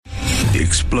The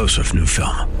explosive new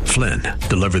film, Flynn,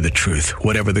 deliver the truth,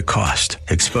 whatever the cost,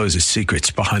 exposes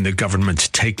secrets behind the government's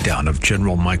takedown of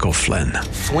General Michael Flynn.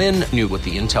 Flynn knew what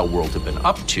the intel world had been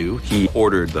up to. He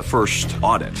ordered the first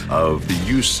audit of the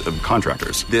use of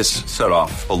contractors. This set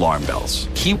off alarm bells.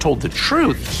 He told the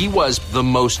truth. He was the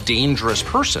most dangerous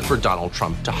person for Donald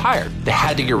Trump to hire. They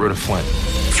had to get rid of Flynn.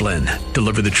 Flynn,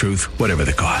 deliver the truth, whatever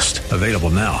the cost. Available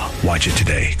now. Watch it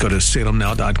today. Go to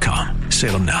salemnow.com.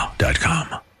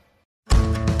 salemnow.com.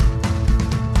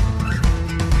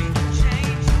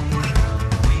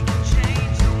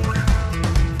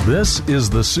 This is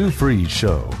the Sue Fries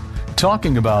Show,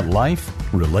 talking about life,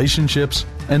 relationships,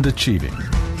 and achieving.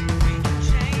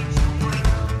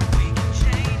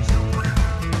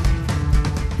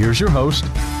 Here's your host,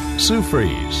 Sue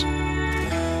Fries.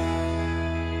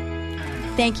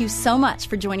 Thank you so much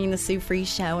for joining the Sue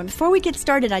Fries Show. And before we get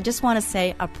started, I just want to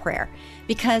say a prayer.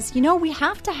 Because, we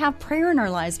have to have prayer in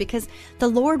our lives because the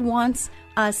Lord wants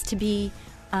us to be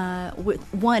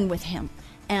one with Him.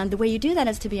 And the way you do that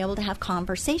is to be able to have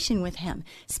conversation with Him,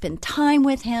 spend time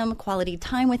with Him, quality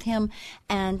time with Him,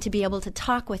 and to be able to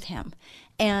talk with Him.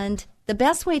 And the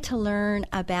best way to learn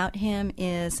about Him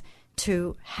is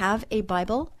to have a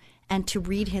Bible and to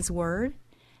read His Word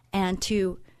and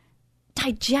to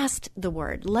digest the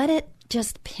Word. Let it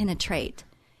just penetrate.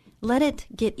 Let it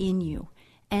get in you.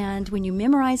 And when you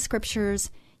memorize scriptures,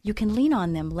 you can lean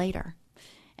on them later.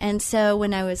 And so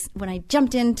when I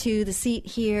jumped into the seat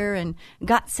here and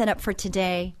got set up for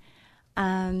today,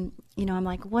 I'm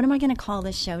like, what am I going to call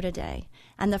this show today?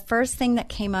 And the first thing that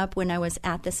came up when I was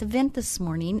at this event this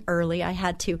morning early, I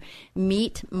had to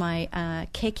meet my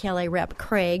KKLA rep,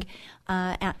 Craig,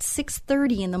 at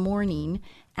 6:30 in the morning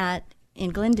in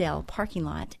Glendale parking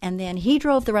lot. And then he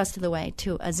drove the rest of the way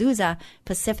to Azusa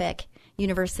Pacific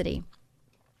University.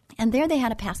 And there they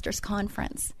had a pastor's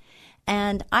conference.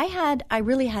 And I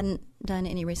really hadn't done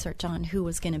any research on who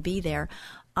was going to be there.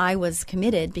 I was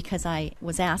committed because I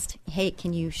was asked, hey,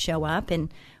 can you show up?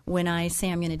 And when I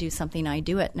say I'm going to do something, I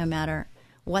do it. No matter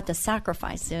what the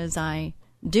sacrifice is, I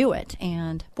do it.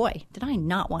 And boy, did I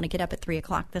not want to get up at 3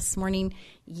 o'clock this morning?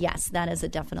 Yes, that is a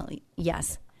definitely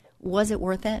yes. Was it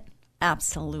worth it?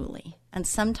 Absolutely. And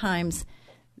sometimes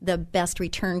the best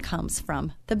return comes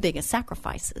from the biggest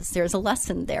sacrifices. There's a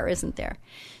lesson there, isn't there?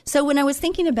 So when I was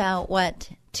thinking about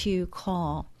what to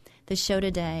call the show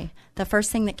today, the first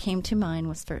thing that came to mind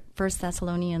was 1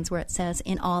 Thessalonians, where it says,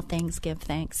 in all things give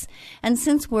thanks. And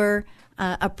since we're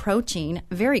approaching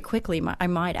very quickly, I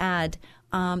might add,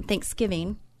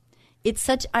 Thanksgiving, it's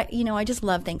I just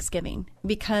love Thanksgiving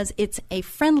because it's a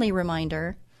friendly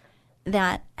reminder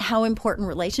that how important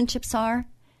relationships are,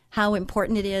 how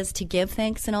important it is to give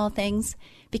thanks in all things,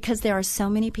 because there are so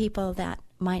many people that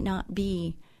might not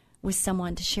be with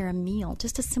someone to share a meal,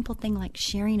 just a simple thing like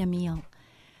sharing a meal.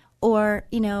 Or,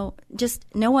 just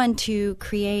no one to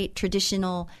create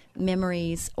traditional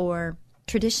memories or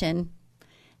tradition,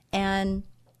 and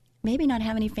maybe not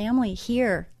have any family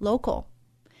here, local.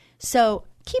 So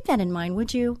keep that in mind,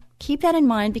 would you? Keep that in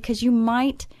mind because you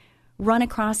might run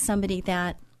across somebody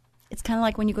that it's kind of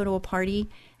like when you go to a party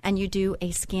and you do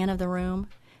a scan of the room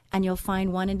and you'll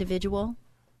find one individual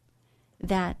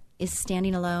that is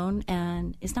standing alone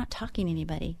and is not talking to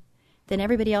anybody. Then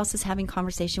everybody else is having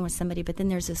conversation with somebody, but then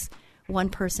there's this one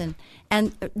person.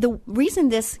 And the reason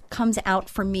this comes out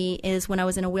for me is when I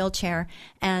was in a wheelchair,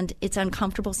 and it's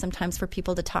uncomfortable sometimes for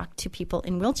people to talk to people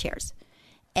in wheelchairs.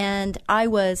 And I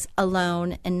was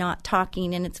alone and not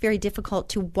talking, and it's very difficult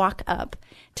to walk up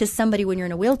to somebody when you're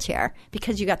in a wheelchair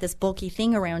because you got this bulky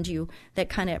thing around you that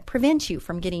kind of prevents you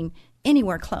from getting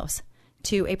anywhere close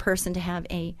to a person to have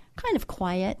a kind of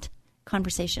quiet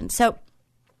conversation. So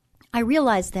I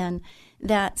realized then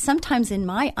that sometimes in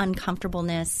my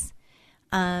uncomfortableness,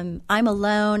 I'm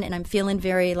alone and I'm feeling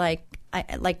very like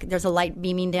there's a light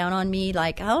beaming down on me,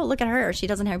 like, oh, look at her. She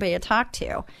doesn't have anybody to talk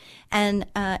to. And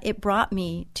it brought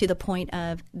me to the point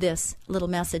of this little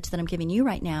message that I'm giving you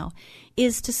right now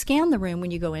is to scan the room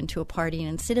when you go into a party. And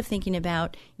instead of thinking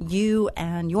about you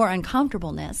and your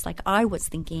uncomfortableness, like I was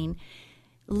thinking,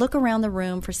 look around the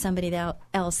room for somebody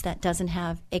else that doesn't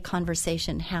have a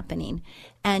conversation happening.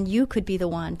 And you could be the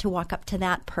one to walk up to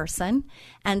that person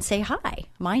and say, hi,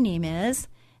 my name is,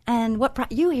 and what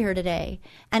brought you here today?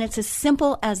 And it's as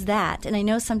simple as that. And I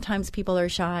know sometimes people are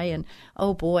shy and,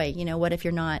 oh boy, what if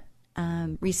you're not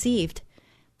received?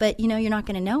 But, you're not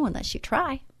going to know unless you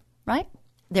try, right?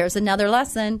 There's another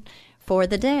lesson for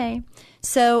the day.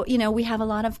 So, we have a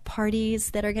lot of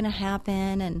parties that are going to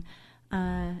happen. And,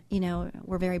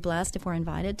 we're very blessed if we're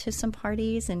invited to some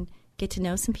parties and get to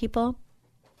know some people.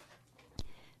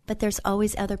 But there's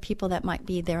always other people that might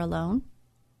be there alone.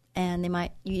 and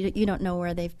you don't know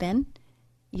where they've been.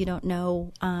 You don't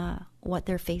know what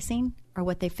they're facing or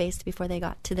what they faced before they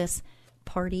got to this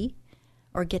party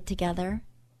or get together.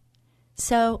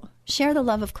 So share the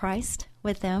love of Christ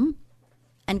with them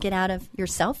and get out of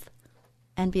yourself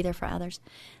and be there for others.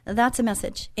 That's a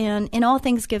message. And in all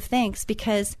things, give thanks,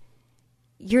 because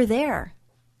you're there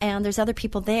and there's other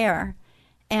people there.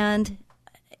 And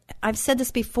I've said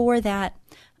this before, that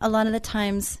a lot of the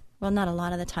times, well, not a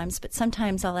lot of the times, but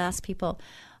sometimes I'll ask people,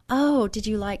 oh, did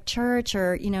you like church?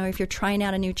 Or, if you're trying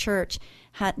out a new church,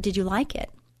 did you like it?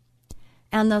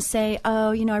 And they'll say,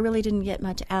 oh, I really didn't get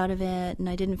much out of it, and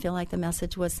I didn't feel like the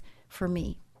message was for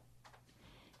me.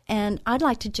 And I'd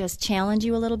like to just challenge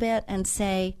you a little bit and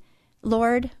say,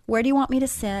 Lord, where do you want me to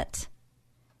sit?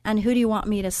 And who do you want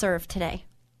me to serve today?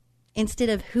 Instead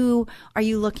of who are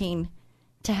you looking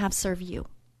to have serve you?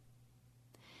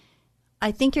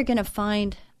 I think you're going to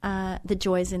find the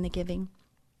joys in the giving.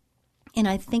 And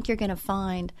I think you're going to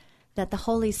find that the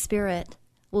Holy Spirit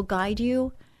will guide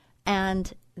you,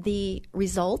 and the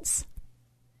results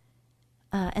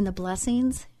and the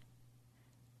blessings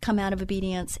come out of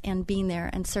obedience and being there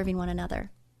and serving one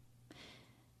another.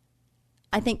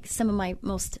 I think some of my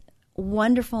most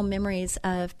wonderful memories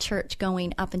of church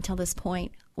going up until this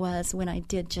point was when I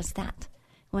did just that.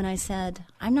 When I said,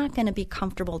 I'm not going to be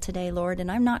comfortable today, Lord,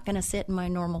 and I'm not going to sit in my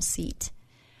normal seat.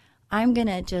 I'm going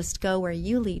to just go where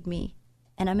you lead me,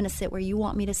 and I'm going to sit where you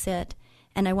want me to sit,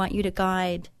 and I want you to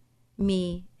guide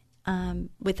me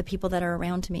with the people that are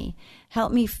around me.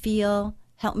 Help me feel,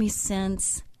 help me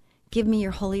sense, give me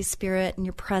your Holy Spirit and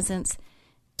your presence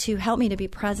to help me to be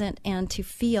present and to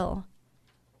feel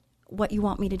what you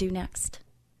want me to do next.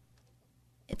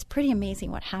 It's pretty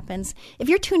amazing what happens. If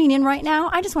you're tuning in right now,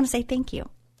 I just want to say thank you.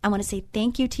 I want to say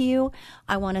thank you to you.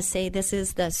 I want to say this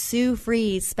is the Sue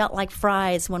Fries, spelt like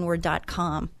fries,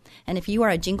 oneword.com. And if you are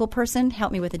a jingle person,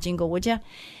 help me with a jingle, would you?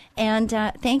 And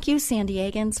thank you, San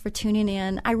Diegans, for tuning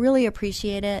in. I really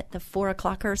appreciate it, the 4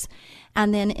 o'clockers.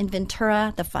 And then in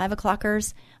Ventura, the 5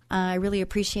 o'clockers, I really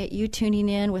appreciate you tuning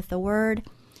in with the word.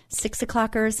 6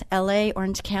 o'clockers, LA,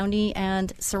 Orange County,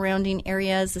 and surrounding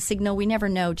areas. The signal, we never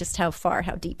know just how far,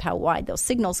 how deep, how wide those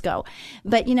signals go.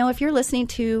 But, if you're listening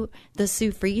to the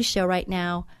Sue Fries Show right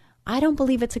now, I don't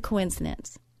believe it's a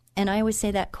coincidence. And I always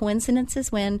say that coincidence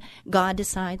is when God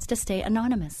decides to stay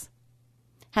anonymous.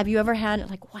 Have you ever had it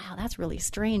like, wow, that's really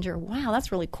strange, or wow,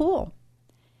 that's really cool?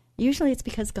 Usually it's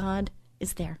because God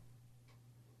is there.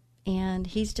 And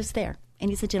he's just there. And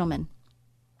he's a gentleman.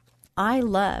 I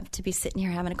love to be sitting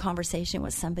here having a conversation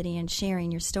with somebody and sharing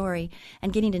your story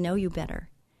and getting to know you better.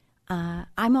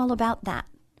 I'm all about that.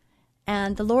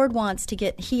 And the Lord wants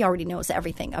to he already knows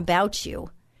everything about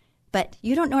you, but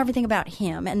you don't know everything about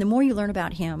him. And the more you learn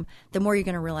about him, the more you're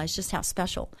going to realize just how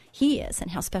special he is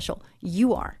and how special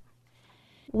you are.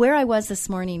 Where I was this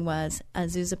morning was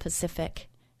Azusa Pacific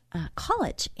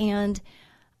College, and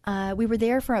we were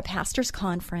there for a pastor's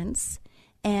conference.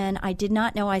 And I did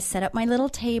not know. I set up my little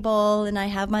table, and I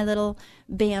have my little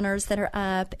banners that are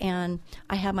up, and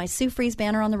I have my Sue Fries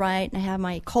banner on the right, and I have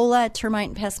my COLA, Termite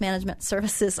and Pest Management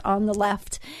Services, on the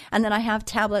left. And then I have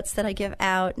tablets that I give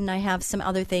out, and I have some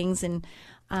other things, and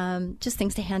just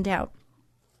things to hand out.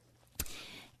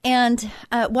 And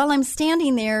while I'm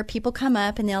standing there, people come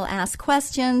up, and they'll ask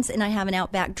questions, and I have an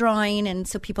Outback drawing, and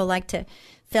so people like to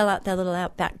fill out their little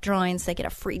Outback drawings. They get a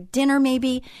free dinner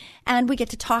maybe, and we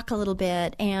get to talk a little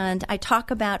bit. And I talk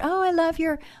about, I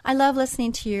love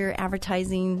listening to your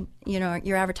advertising,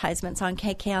 your advertisements on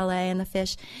KKLA and the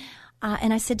fish.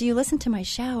 And I said, do you listen to my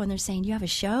show? And they're saying, you have a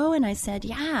show? And I said,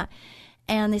 yeah.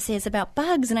 And they say, it's about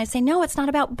bugs. And I say, no, it's not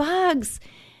about bugs.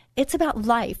 It's about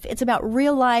life. It's about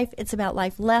real life. It's about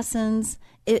life lessons.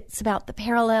 It's about the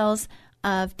parallels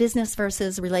of business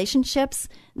versus relationships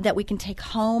that we can take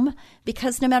home,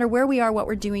 because no matter where we are, what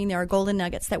we're doing, there are golden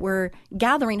nuggets that we're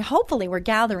gathering. Hopefully we're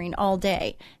gathering all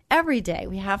day, every day.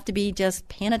 We have to be just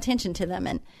paying attention to them,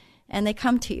 and they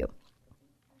come to you.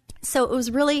 So it was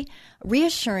really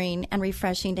reassuring and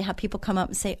refreshing to have people come up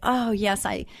and say, oh, yes,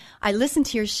 I listened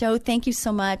to your show. Thank you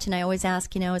so much. And I always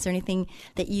ask, is there anything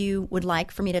that you would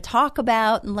like for me to talk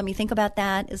about? And let me think about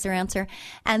that is their answer.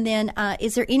 And then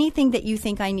is there anything that you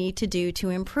think I need to do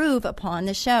to improve upon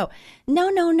the show?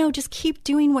 No, just keep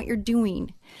doing what you're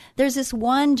doing. There's this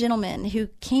one gentleman who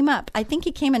came up. I think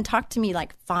he came and talked to me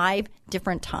like 5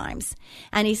 different times.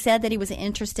 And he said that he was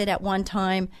interested at one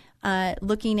time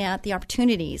looking at the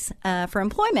opportunities for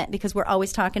employment, because we're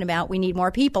always talking about we need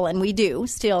more people, and we do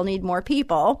still need more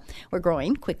people. We're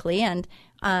growing quickly, and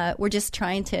we're just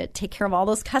trying to take care of all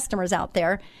those customers out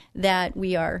there that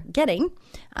we are getting.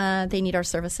 They need our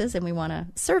services, and we want to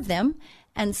serve them.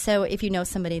 And so if you know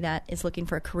somebody that is looking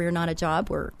for a career, not a job,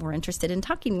 we're interested in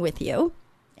talking with you.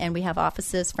 And we have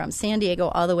offices from San Diego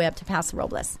all the way up to Paso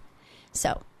Robles.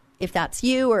 So if that's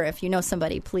you or if you know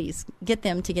somebody, please get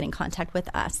them to get in contact with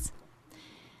us.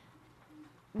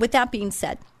 With that being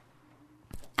said,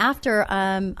 after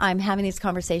I'm having these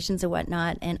conversations and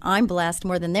whatnot, and I'm blessed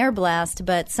more than they're blessed,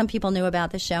 but some people knew about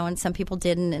the show and some people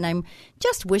didn't, and I'm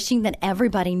just wishing that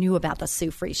everybody knew about the Sue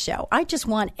Fries Show. I just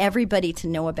want everybody to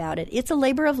know about it. It's a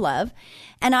labor of love,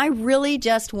 and I really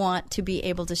just want to be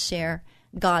able to share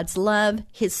God's love,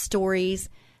 His stories,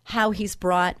 how He's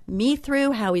brought me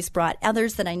through, how He's brought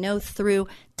others that I know through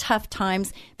tough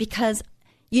times, because,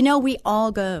 we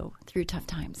all go through tough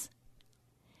times.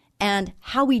 And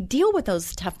how we deal with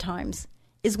those tough times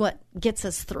is what gets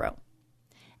us through.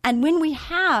 And when we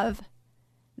have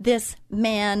this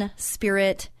man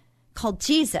spirit called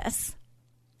Jesus,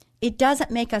 it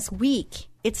doesn't make us weak.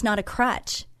 It's not a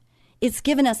crutch. It's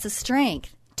given us the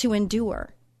strength to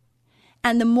endure.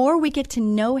 And the more we get to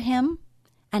know Him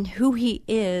and who He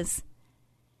is,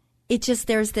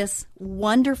 there's this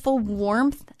wonderful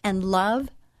warmth and love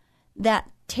that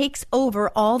takes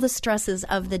over all the stresses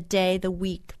of the day, the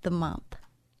week, the month.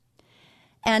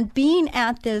 And being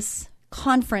at this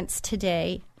conference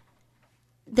today,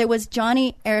 there was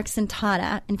Joni Eareckson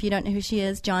Tada, and if you don't know who she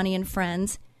is, Joni and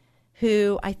Friends,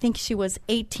 who I think she was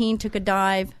 18, took a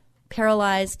dive,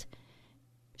 paralyzed.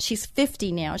 She's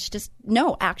 50 now. She's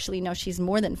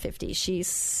more than 50.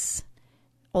 She's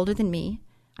older than me.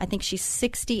 I think she's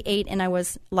 68, and I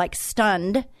was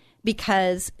stunned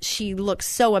because she looks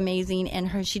so amazing,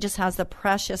 and she just has the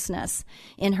preciousness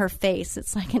in her face.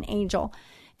 It's like an angel.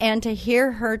 And to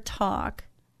hear her talk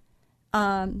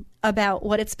about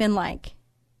what it's been like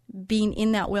being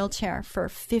in that wheelchair for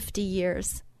 50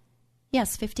 years.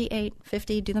 Yes, 58,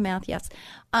 50, do the math, yes.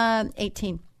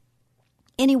 18.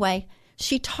 Anyway,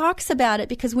 she talks about it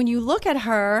because when you look at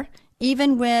her,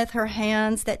 even with her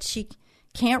hands that she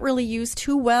can't really use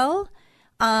too well,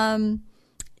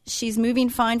 she's moving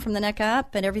fine from the neck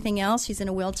up, but everything else, she's in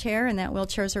a wheelchair, and that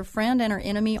wheelchair is her friend and her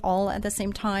enemy all at the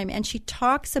same time. And she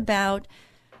talks about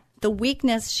the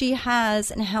weakness she has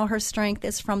and how her strength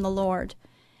is from the Lord.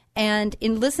 And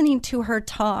in listening to her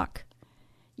talk,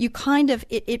 you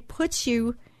it puts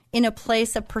you in a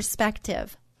place of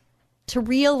perspective to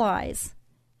realize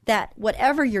that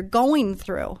whatever you're going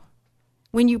through,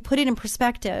 when you put it in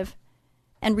perspective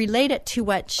and relate it to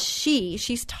what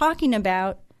she's talking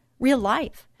about real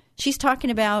life. She's talking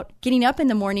about getting up in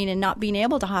the morning and not being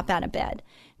able to hop out of bed,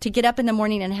 to get up in the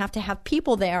morning and have to have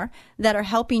people there that are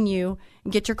helping you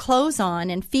get your clothes on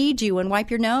and feed you and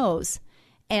wipe your nose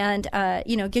and,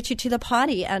 get you to the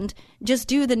potty and just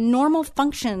do the normal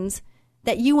functions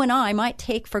that you and I might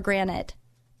take for granted.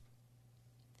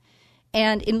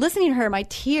 And in listening to her, my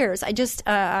tears, I just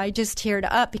teared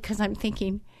up because I'm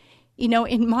thinking,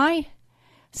 in my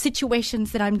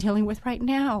situations that I'm dealing with right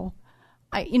now,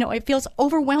 it feels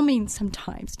overwhelming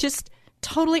sometimes, just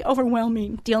totally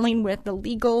overwhelming, dealing with the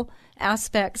legal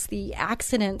aspects, the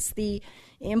accidents, the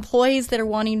employees that are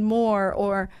wanting more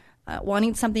or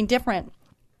wanting something different,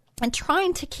 and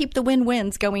trying to keep the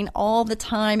win-wins going all the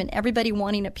time and everybody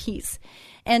wanting a piece,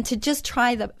 and to just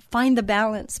find the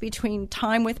balance between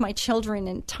time with my children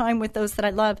and time with those that I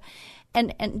love,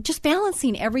 and just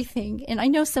balancing everything. And I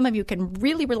know some of you can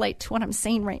really relate to what I'm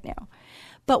saying right now.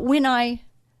 But when I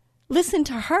listen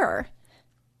to her,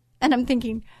 and I'm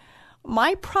thinking,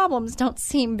 my problems don't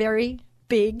seem very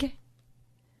big.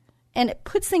 And it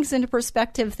puts things into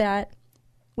perspective that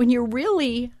when you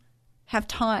really have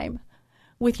time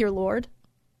with your Lord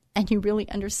and you really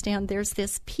understand there's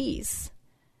this peace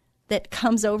that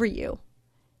comes over you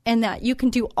and that you can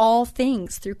do all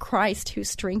things through Christ who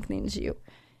strengthens you.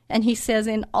 And he says,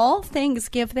 in all things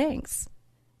give thanks.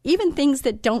 Even things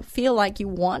that don't feel like you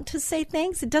want to say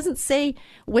thanks. It doesn't say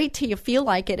wait till you feel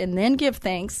like it and then give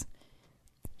thanks.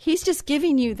 He's just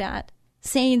giving you that,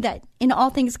 saying that in all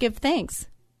things give thanks.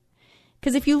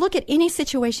 Because if you look at any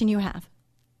situation you have,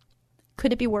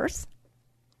 could it be worse?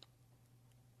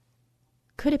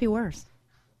 Could it be worse?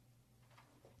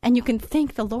 And you can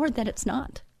thank the Lord that it's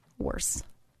not worse.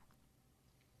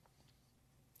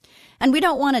 And we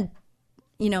don't want to,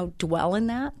 dwell in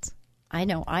that. I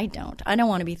know I don't. I don't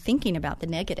want to be thinking about the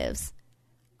negatives.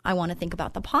 I want to think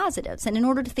about the positives. And in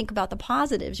order to think about the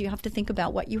positives, you have to think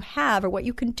about what you have or what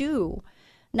you can do,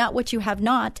 not what you have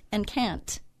not and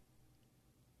can't.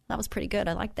 That was pretty good.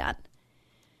 I like that.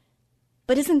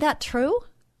 But isn't that true?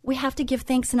 We have to give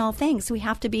thanks in all things. We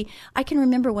have to be. I can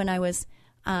remember when I was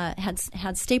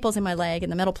had staples in my leg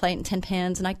and the metal plate and 10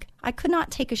 pins, and I could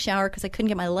not take a shower because I couldn't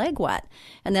get my leg wet.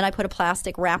 And then I put a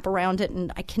plastic wrap around it,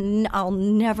 and I'll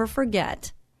never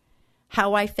forget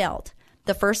how I felt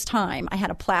the first time. I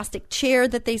had a plastic chair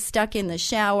that they stuck in the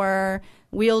shower,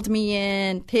 wheeled me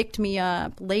in, picked me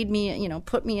up, laid me,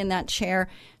 put me in that chair,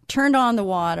 turned on the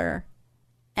water,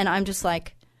 and I'm just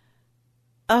like,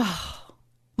 oh,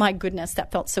 my goodness,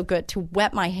 that felt so good, to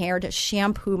wet my hair, to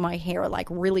shampoo my hair, like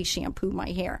really shampoo my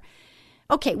hair.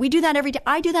 Okay, we do that every day.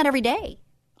 I do that every day.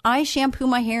 I shampoo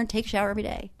my hair and take a shower every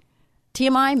day.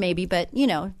 TMI maybe, but,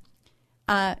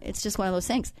 it's just one of those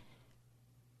things.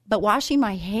 But washing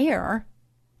my hair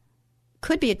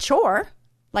could be a chore.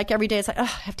 Like every day, it's like, oh, I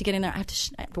have to get in there. I have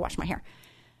to wash my hair.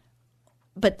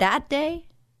 But that day,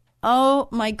 oh,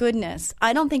 my goodness.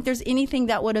 I don't think there's anything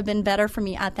that would have been better for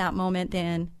me at that moment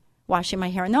than washing my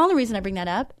hair. And the only reason I bring that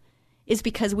up is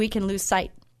because we can lose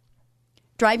sight.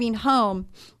 Driving home,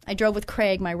 I drove with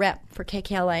Craig, my rep for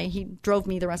KKLA. He drove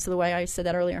me the rest of the way. I said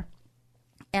that earlier.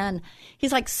 And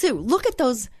he's like, Sue, look at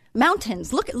those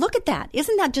mountains. Look at that.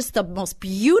 Isn't that just the most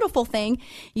beautiful thing?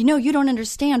 You don't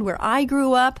understand. Where I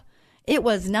grew up, it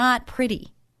was not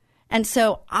pretty. And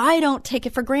so I don't take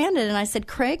it for granted. And I said,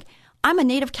 Craig, I'm a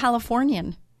native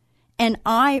Californian. And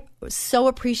I so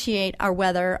appreciate our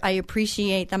weather. I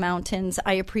appreciate the mountains.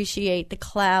 I appreciate the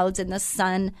clouds and the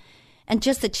sun and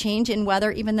just the change in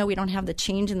weather, even though we don't have the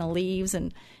change in the leaves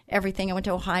and everything. I went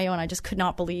to Ohio, and I just could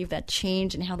not believe that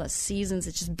change and how the seasons,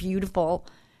 it's just beautiful.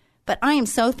 But I am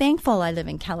so thankful I live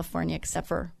in California, except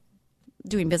for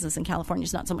doing business in California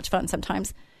is not so much fun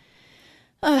sometimes.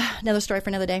 Another story for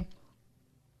another day.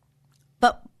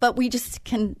 But we just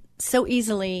can so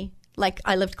easily, like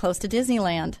I lived close to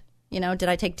Disneyland. Did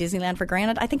I take Disneyland for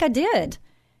granted? I think I did.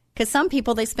 Because some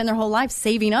people, they spend their whole life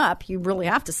saving up. You really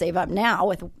have to save up now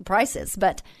with prices.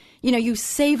 But, you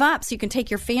save up so you can take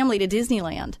your family to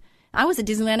Disneyland. I was at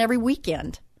Disneyland every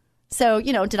weekend. So,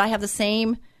 did I have the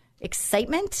same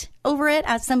excitement over it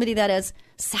as somebody that has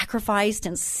sacrificed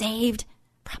and saved?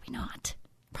 Probably not.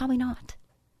 Probably not.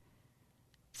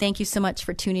 Thank you so much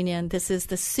for tuning in. This is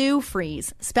the Sue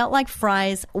Fries, spelt like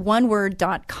fries,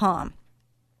 oneword.com.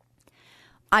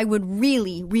 I would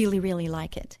really, really, really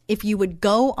like it if you would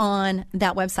go on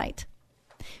that website.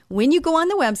 When you go on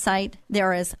the website,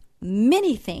 there is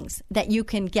many things that you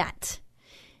can get.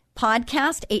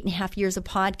 Podcast, 8.5 years of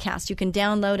podcast. You can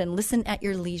download and listen at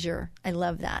your leisure. I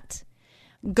love that.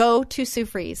 Go to Sue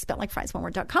Fries, spelled like fries,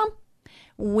 oneword.com.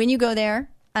 When you go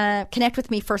there, connect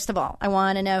with me first of all. I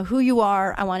want to know who you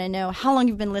are. I want to know how long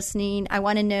you've been listening. I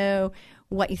want to know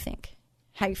what you think,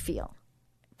 how you feel.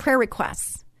 Prayer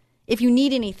requests. If you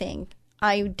need anything,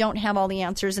 I don't have all the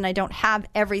answers and I don't have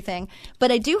everything,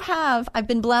 but I've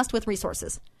been blessed with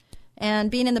resources. And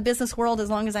being in the business world as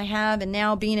long as I have, and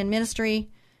now being in ministry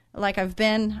like I've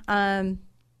been,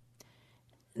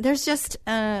 there's just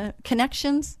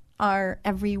connections are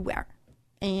everywhere.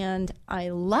 And I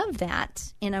love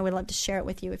that, and I would love to share it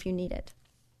with you if you need it.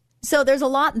 So there's a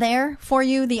lot there for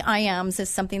you. The I ams is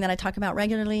something that I talk about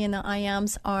regularly, and the I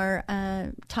ams are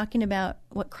talking about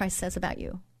what Christ says about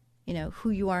you. Who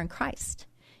you are in Christ.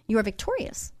 You are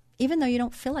victorious, even though you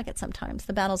don't feel like it sometimes.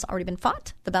 The battle's already been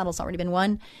fought. The battle's already been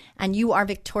won, and you are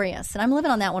victorious. And I'm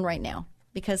living on that one right now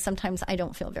because sometimes I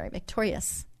don't feel very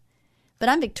victorious. But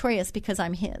I'm victorious because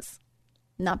I'm His.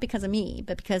 Not because of me,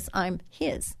 but because I'm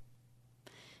His.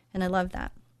 And I love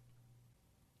that.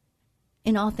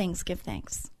 In all things, give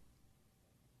thanks.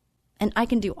 And I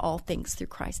can do all things through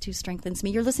Christ who strengthens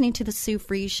me. You're listening to the Sue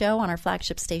Fries Show on our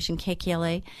flagship station,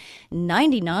 KKLA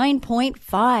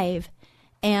 99.5.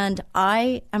 And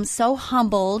I am so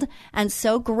humbled and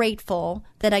so grateful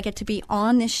that I get to be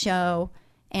on this show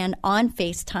and on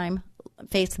Facebook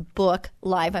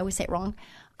Live, I always say it wrong,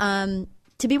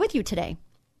 to be with you today.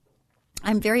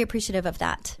 I'm very appreciative of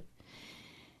that.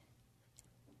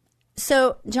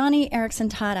 So Joni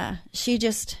Eareckson Tada, she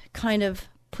just kind of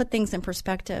put things in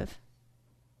perspective.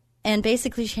 And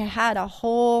basically she had a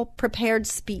whole prepared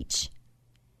speech.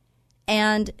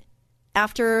 And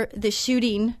after the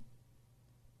shooting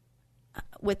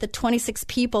with the 26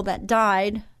 people that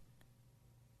died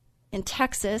in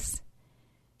Texas,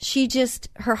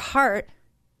 her heart,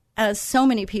 as so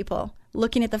many people,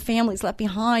 looking at the families left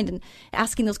behind and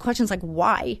asking those questions like,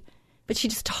 why? But she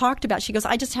just talked about, she goes,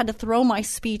 I just had to throw my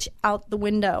speech out the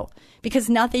window because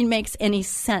nothing makes any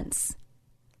sense.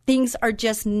 Things are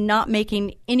just not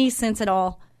making any sense at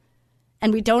all,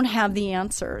 and we don't have the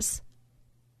answers.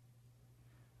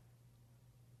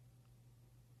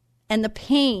 And the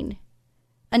pain,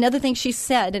 another thing she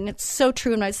said, and it's so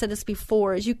true, and I've said this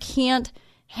before, is you can't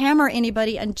hammer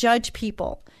anybody and judge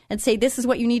people and say, this is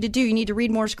what you need to do. You need to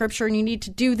read more scripture, and you need to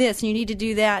do this, and you need to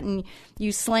do that. And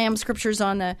you slam scriptures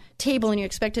on the table, and you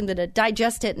expect them to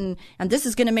digest it, and this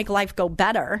is going to make life go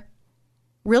better.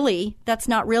 Really, that's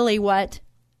not really what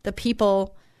the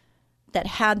people that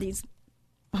had these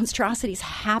monstrosities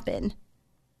happen.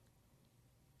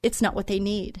 It's not what they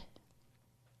need.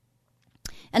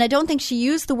 And I don't think she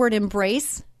used the word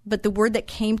embrace, but the word that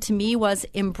came to me was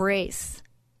embrace.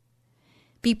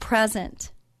 Be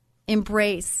present.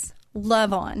 Embrace,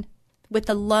 love on with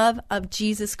the love of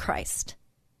Jesus Christ.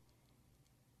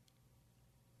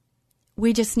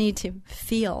 We just need to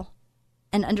feel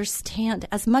and understand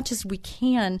as much as we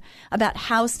can about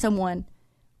how someone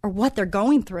or what they're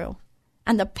going through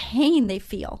and the pain they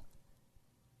feel,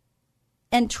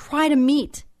 and try to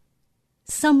meet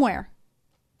somewhere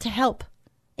to help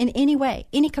in any way,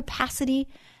 any capacity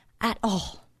at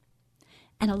all.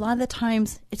 And a lot of the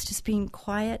times, it's just being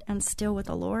quiet and still with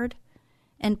the Lord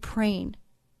and praying.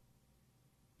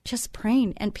 Just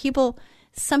praying. And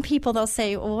some people, they'll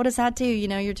say, well, what does that do?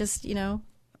 You're just,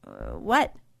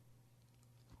 what?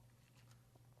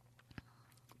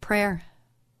 Prayer.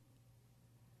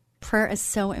 Prayer is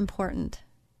so important.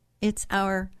 It's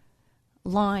our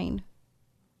line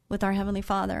with our Heavenly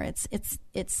Father. It's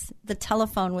the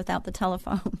telephone without the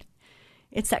telephone.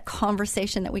 It's that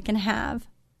conversation that we can have.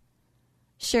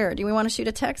 Sure, do we want to shoot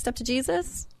a text up to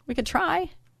Jesus? We could try.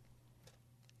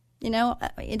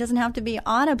 It doesn't have to be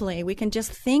audibly. We can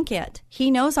just think it.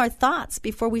 He knows our thoughts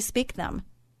before we speak them.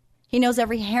 He knows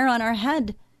every hair on our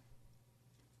head.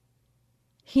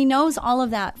 He knows all of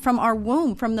that from our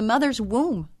womb, from the mother's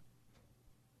womb.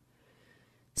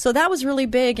 So that was really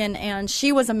big, and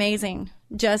she was amazing.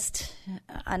 Just,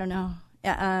 I don't know.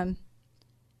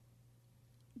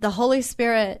 The Holy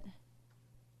Spirit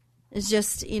is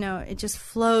just, it just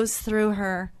flows through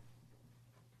her,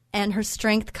 and her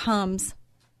strength comes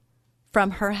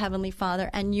from her Heavenly Father,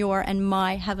 and your and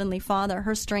my Heavenly Father.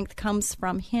 Her strength comes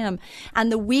from Him.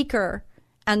 And the weaker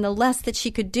and the less that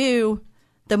she could do,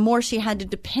 the more she had to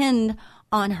depend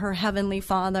on her Heavenly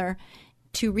Father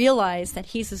to realize that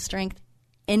He's the strength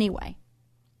anyway.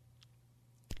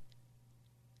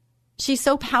 She's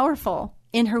so powerful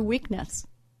in her weakness.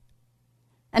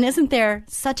 And isn't there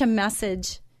such a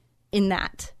message in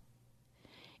that?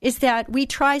 Is that we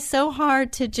try so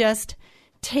hard to just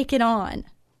take it on,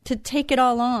 to take it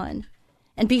all on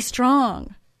and be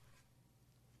strong.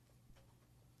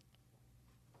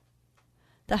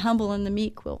 The humble and the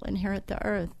meek will inherit the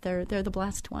earth. They're the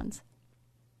blessed ones.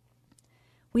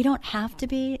 We don't have to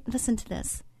be, listen to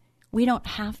this, we don't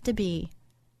have to be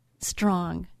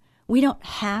strong. We don't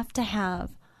have to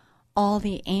have all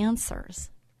the answers.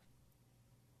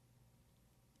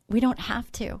 We don't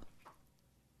have to.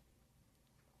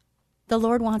 The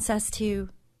Lord wants us to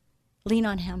lean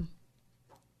on Him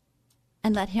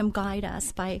and let Him guide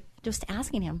us by just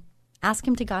asking Him. Ask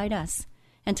Him to guide us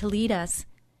and to lead us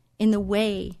in the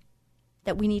way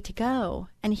that we need to go.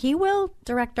 And He will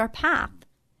direct our path.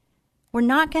 We're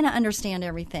not going to understand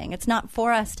everything. It's not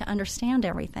for us to understand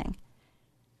everything.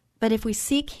 But if we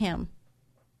seek Him,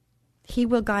 He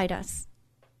will guide us.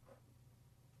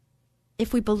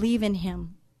 If we believe in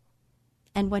Him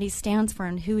and what He stands for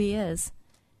and who He is,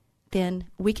 then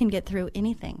we can get through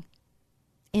anything.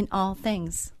 In all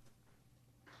things,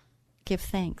 give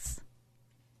thanks.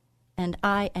 And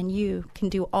I and you can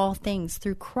do all things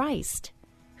through Christ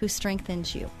who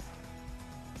strengthens you.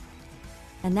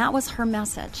 And that was her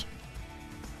message.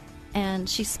 And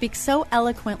she speaks so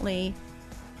eloquently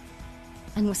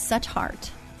and with such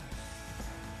heart.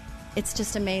 It's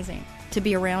just amazing to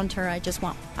be around her. I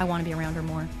want to be around her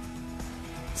more.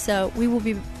 So we will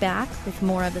be back with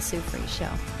more of the Sue Fries Show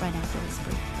right after this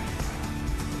brief break.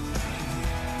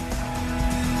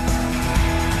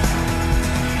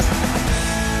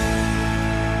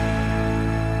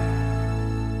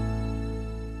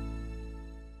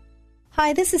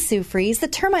 Hi, this is Sue Fries, the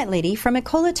termite lady from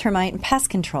Ecola Termite and Pest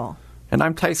Control. And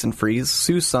I'm Tyson Fries,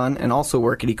 Sue's son, and also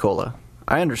work at Ecola.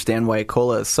 I understand why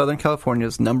Ecola is Southern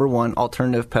California's #1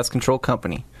 alternative pest control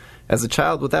company. As a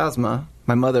child with asthma,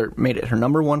 my mother made it her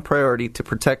 #1 priority to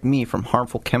protect me from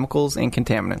harmful chemicals and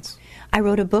contaminants. I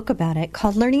wrote a book about it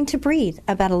called Learning to Breathe,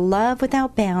 about a love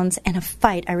without bounds and a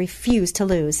fight I refuse to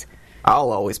lose.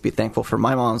 I'll always be thankful for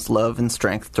my mom's love and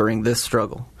strength during this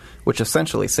struggle, which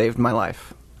essentially saved my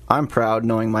life. I'm proud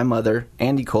knowing my mother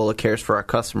and Ecola cares for our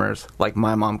customers like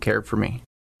my mom cared for me.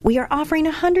 We are offering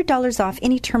 $100 off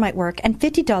any termite work and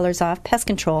 $50 off pest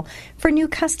control for new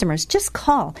customers. Just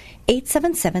call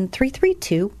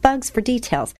 877-332-BUGS for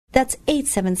details. That's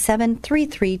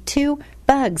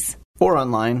 877-332-BUGS. Or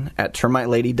online at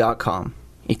termitelady.com.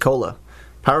 Ecola,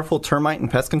 powerful termite and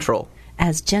pest control.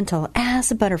 As gentle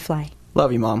as a butterfly.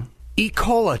 Love you, Mom.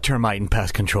 Ecola Termite and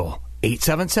Pest Control.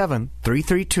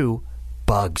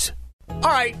 877-332-BUGS. All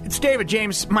right, it's David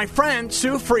James. My friend,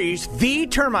 Sue Fries, the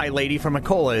termite lady from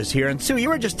Ecola, is here. And Sue, you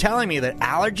were just telling me that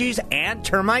allergies and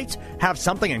termites have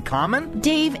something in common?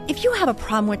 Dave, if you have a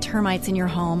problem with termites in your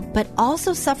home, but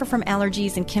also suffer from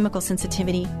allergies and chemical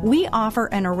sensitivity, we offer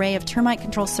an array of termite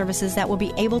control services that will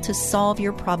be able to solve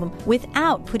your problem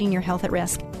without putting your health at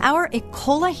risk. Our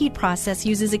Ecola heat process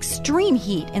uses extreme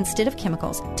heat instead of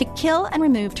chemicals to kill and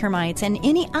remove termites and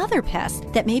any other pests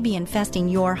that may be infesting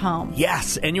your home.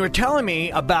 Yes, and you were telling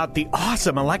me about the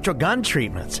awesome electrogun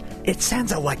treatments. It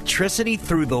sends electricity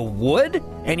through the wood,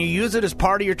 and you use it as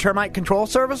part of your termite control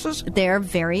services? They're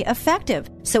very effective.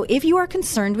 So if you are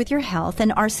concerned with your health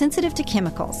and are sensitive to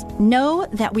chemicals, know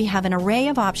that we have an array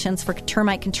of options for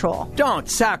termite control. Don't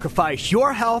sacrifice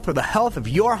your health or the health of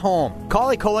your home.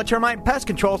 Call Ecola Termite and Pest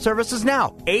Control Services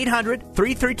now.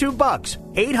 800-332-BUGS.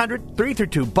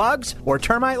 800-332-BUGS or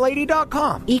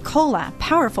termitelady.com. Ecola,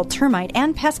 powerful termite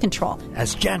and pest control.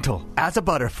 As gentle as a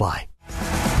butterfly.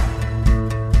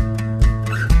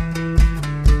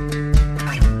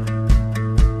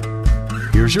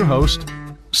 Here's your host,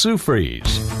 Sue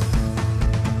Fries.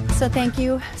 So thank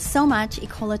you so much,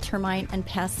 Ecola Termite and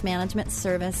Pest Management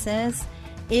Services.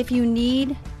 If you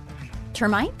need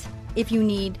termite, if you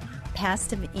need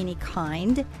pests of any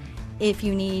kind, if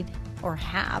you need or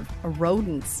have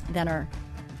rodents that are,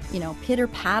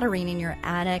 pitter-pattering in your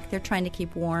attic, they're trying to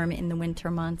keep warm in the winter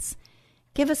months,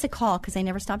 give us a call because they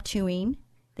never stop chewing.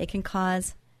 They can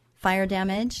cause fire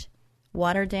damage,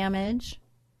 water damage,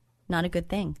 not a good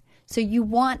thing. So you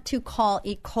want to call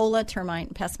Ecola Termite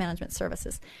and Pest Management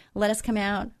Services. Let us come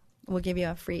out. We'll give you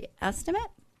a free estimate,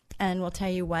 and we'll tell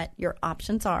you what your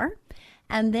options are.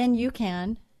 And then you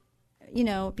can,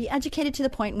 be educated to the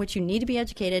point in which you need to be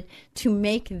educated to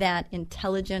make that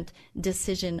intelligent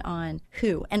decision on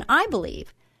who. And I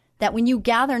believe that when you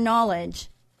gather knowledge,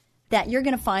 that you're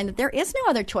going to find that there is no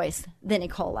other choice than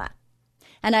Ecola.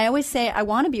 And I always say, I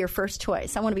want to be your first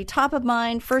choice. I want to be top of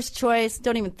mind, first choice.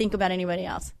 Don't even think about anybody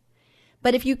else.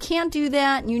 But if you can't do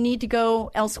that and you need to go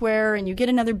elsewhere and you get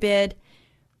another bid,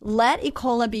 let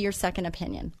Ecola be your second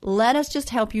opinion. Let us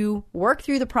just help you work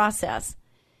through the process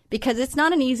because it's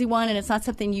not an easy one and it's not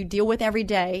something you deal with every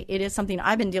day. It is something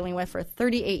I've been dealing with for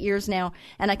 38 years now,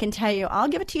 and I can tell you, I'll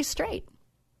give it to you straight.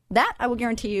 That I will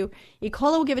guarantee you.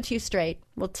 Ecola will give it to you straight.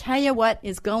 We'll tell you what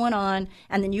is going on,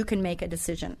 and then you can make a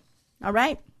decision. All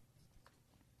right?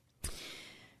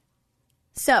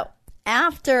 So,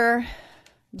 after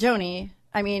Joni,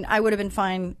 I would have been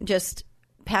fine just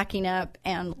packing up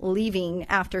and leaving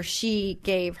after she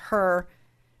gave her,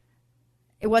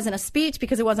 it wasn't a speech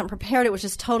because it wasn't prepared. It was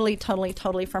just totally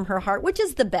from her heart, which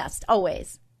is the best,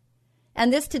 always.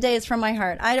 And this today is from my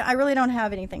heart. I really don't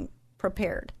have anything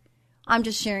prepared. I'm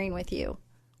just sharing with you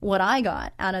what I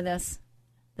got out of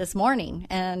this morning.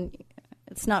 And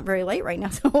it's not very late right now,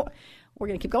 so we're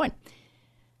going to keep going.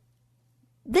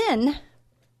 Then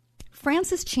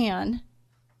Francis Chan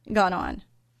got on.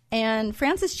 And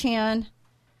Francis Chan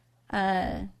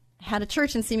had a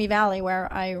church in Simi Valley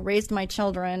where I raised my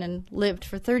children and lived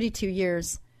for 32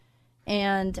 years.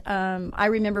 And I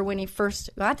remember when he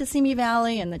first got to Simi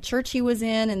Valley and the church he was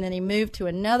in, and then he moved to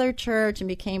another church and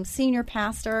became senior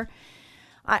pastor.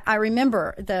 I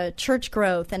remember the church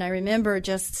growth, and I remember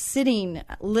just sitting,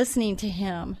 listening to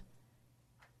him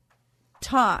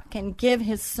talk and give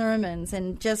his sermons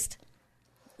and just,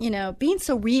 being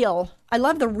so real. I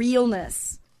love the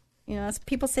realness. As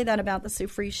people say that about the Sue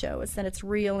Fries Show, is that it's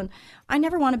real, and I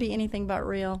never want to be anything but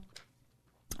real.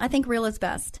 I think real is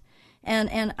best.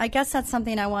 And I guess that's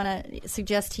something I want to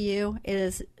suggest to you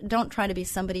is don't try to be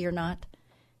somebody you're not.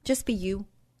 Just be you.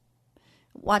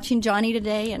 Watching Johnny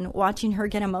today and watching her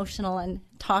get emotional and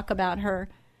talk about her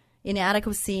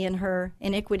inadequacy and her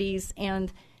iniquities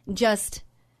and just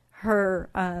her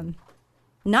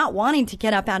not wanting to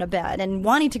get up out of bed and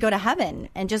wanting to go to heaven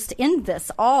and just end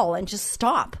this all and just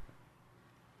stop.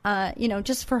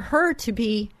 Just for her to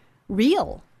be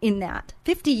real in that.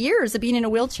 50 years of being in a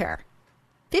wheelchair.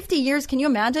 50 years, can you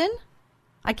imagine?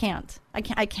 I can't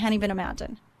even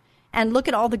imagine. And look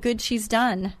at all the good she's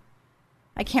done.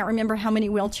 I can't remember how many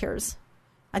wheelchairs.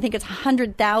 I think it's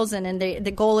 100,000, and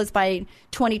the goal is by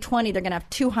 2020 they're going to have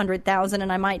 200,000,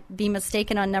 and I might be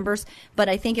mistaken on numbers, but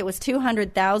I think it was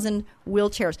 200,000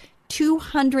 wheelchairs.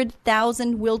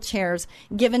 200,000 wheelchairs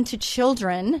given to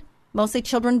children, mostly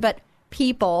children, but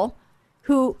people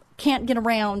who can't get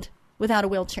around without a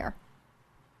wheelchair.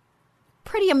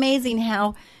 Pretty amazing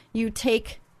how you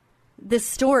take this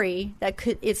story that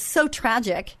is so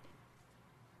tragic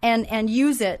and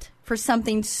use it for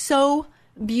something so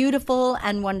beautiful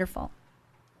and wonderful.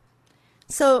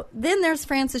 So then there's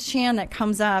Francis Chan that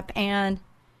comes up, and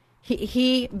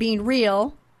he being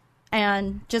real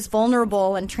and just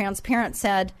vulnerable and transparent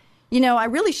said, I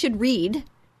really should read,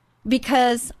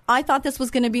 because I thought this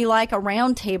was going to be like a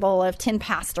round table of 10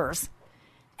 pastors.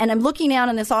 And I'm looking out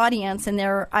in this audience, and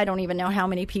I don't even know how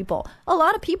many people. A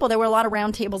lot of people. There were a lot of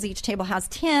round tables. Each table has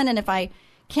 10. And if I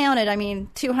counted,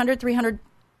 200, 300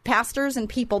 pastors and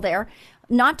people there.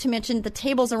 Not to mention the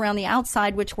tables around the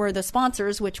outside, which were the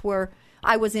sponsors,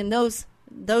 I was in those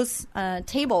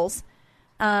tables.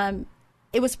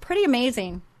 It was pretty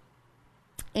amazing.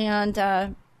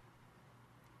 And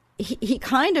he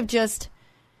kind of just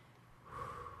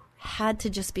had to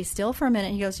just be still for a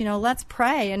minute. He goes, let's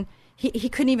pray. And he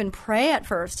couldn't even pray at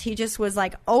first. He just was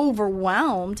like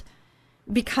overwhelmed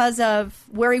because of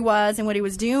where he was and what he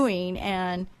was doing.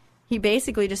 And he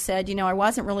basically just said, I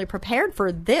wasn't really prepared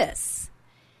for this.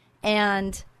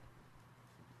 And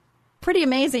pretty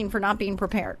amazing for not being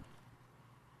prepared.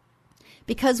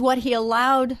 Because what he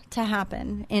allowed to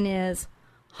happen in his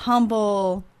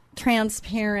humble,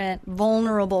 transparent,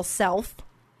 vulnerable self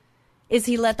is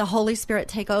he let the Holy Spirit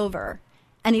take over,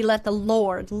 and he let the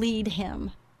Lord lead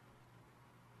him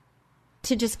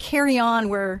to just carry on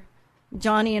where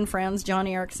Joni and friends,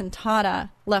 Joni Eareckson Tada,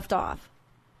 left off.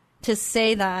 To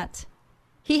say that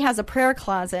he has a prayer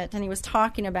closet, and he was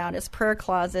talking about his prayer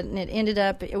closet, and it ended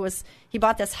up, he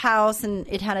bought this house, and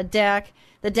it had a deck.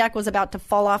 The deck was about to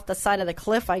fall off the side of the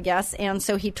cliff, I guess, and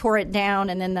so he tore it down,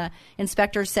 and then the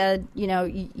inspector said,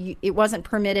 it wasn't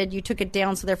permitted, you took it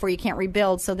down, so therefore you can't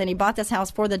rebuild. So then he bought this house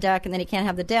for the deck, and then he can't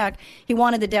have the deck. He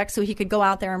wanted the deck so he could go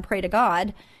out there and pray to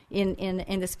God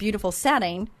in this beautiful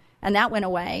setting, and that went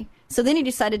away. So then he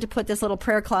decided to put this little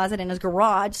prayer closet in his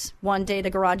garage. One day the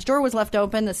garage door was left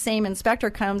open. The same inspector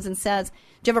comes and says,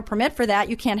 do you have a permit for that?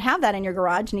 You can't have that in your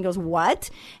garage. And he goes, what?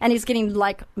 And he's getting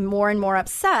like more and more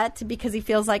upset because he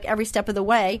feels like every step of the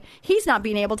way he's not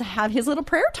being able to have his little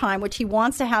prayer time, which he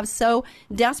wants to have so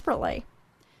desperately.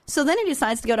 So then he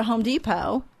decides to go to Home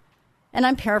Depot. And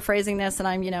I'm paraphrasing this, and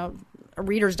I'm, a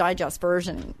Reader's Digest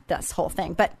version, this whole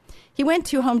thing. But he went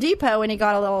to Home Depot and he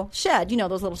got a little shed,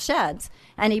 those little sheds,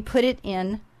 and he put it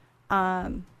in,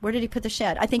 where did he put the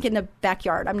shed? I think in the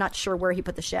backyard. I'm not sure where he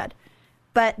put the shed.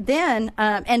 But then,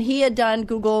 and he had done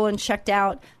Google and checked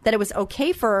out that it was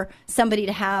okay for somebody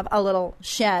to have a little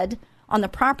shed on the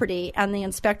property, and the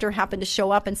inspector happened to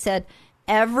show up and said,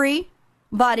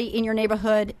 everybody in your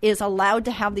neighborhood is allowed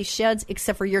to have these sheds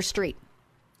except for your street.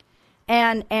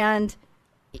 And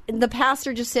the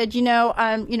pastor just said,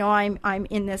 I'm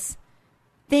in this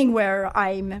thing where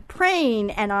I'm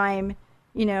praying and I'm,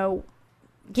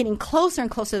 getting closer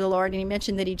and closer to the Lord. And he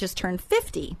mentioned that he just turned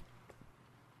 50.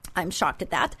 I'm shocked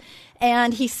at that.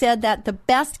 And he said that the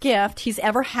best gift he's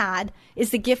ever had is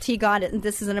the gift he got. And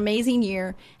this is an amazing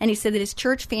year. And he said that his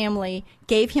church family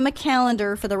gave him a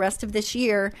calendar for the rest of this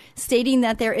year, stating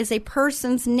that there is a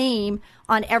person's name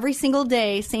on every single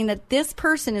day, saying that this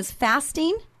person is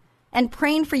fasting and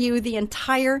praying for you the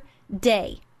entire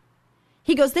day.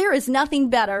 He goes, there is nothing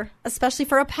better, especially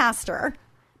for a pastor,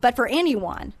 but for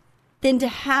anyone, than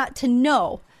to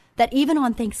know that even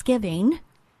on Thanksgiving,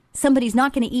 somebody's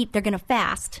not going to eat, they're going to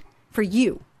fast for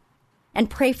you and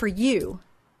pray for you.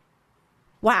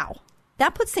 Wow.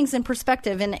 That puts things in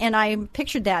perspective, and I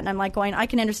pictured that, and I'm like going, I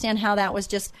can understand how that was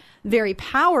just very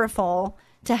powerful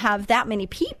to have that many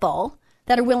people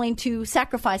that are willing to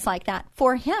sacrifice like that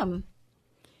for him.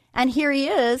 And here he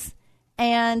is,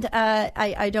 and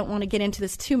I don't want to get into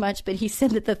this too much, but he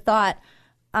said that the thought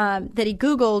that he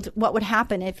Googled what would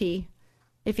happen if he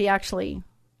actually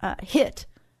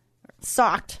got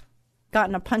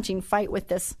in a punching fight with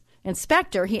this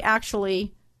inspector. He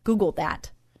actually Googled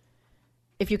that,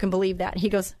 if you can believe that. He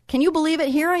goes, can you believe it?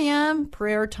 Here I am,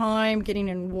 prayer time, getting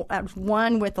in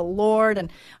one with the Lord,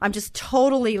 and I'm just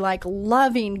totally like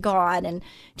loving God and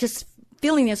just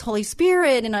feeling His Holy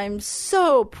Spirit, and I'm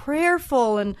so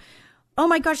prayerful, and oh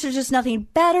my gosh, there's just nothing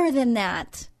better than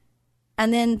that.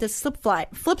 And then the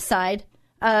flip side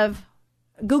of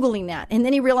Googling that. And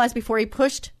then he realized before he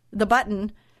pushed the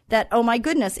button that, oh my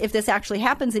goodness, if this actually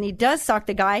happens and he does sock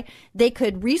the guy, they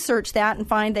could research that and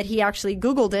find that he actually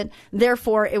Googled it.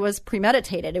 Therefore, it was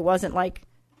premeditated. It wasn't like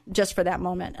just for that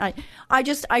moment.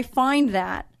 I find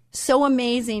that so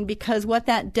amazing, because what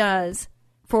that does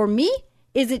for me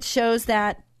is it shows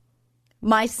that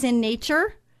my sin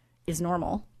nature is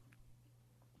normal.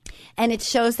 And it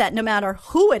shows that no matter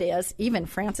who it is, even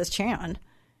Francis Chan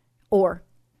or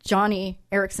Joni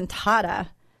Eareckson Tada,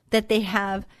 that they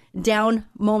have down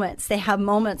moments. They have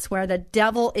moments where the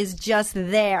devil is just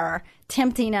there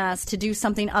tempting us to do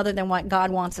something other than what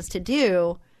God wants us to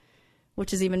do,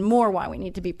 which is even more why we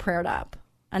need to be prayed up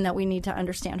and that we need to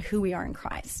understand who we are in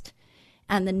Christ.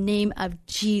 And the name of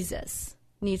Jesus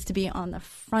needs to be on the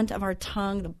front of our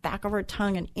tongue, the back of our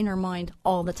tongue, and in our mind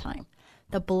all the time.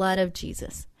 The blood of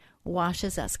Jesus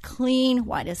washes us clean,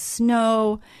 white as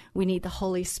snow. We need the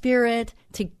Holy Spirit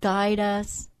to guide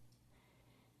us.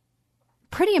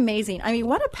 Pretty amazing. I mean,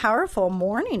 what a powerful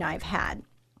morning I've had.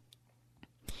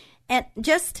 And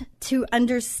just to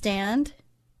understand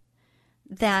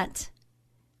that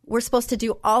we're supposed to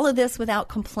do all of this without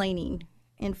complaining.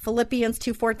 In Philippians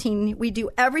 2:14, we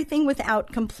do everything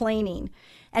without complaining.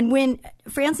 And when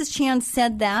Francis Chan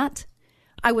said that,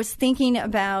 I was thinking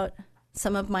about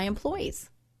some of my employees.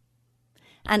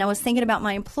 And I was thinking about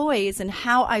my employees and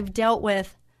how I've dealt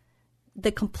with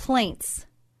the complaints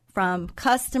from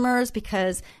customers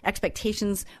because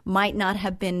expectations might not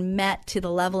have been met to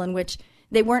the level in which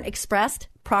they weren't expressed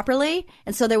properly.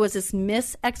 And so there was this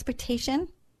mis-expectation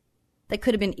that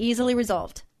could have been easily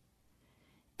resolved.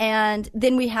 And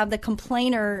then we have the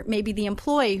complainer, maybe the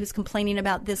employee who's complaining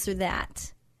about this or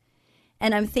that.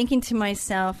 And I'm thinking to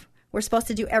myself, we're supposed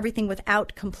to do everything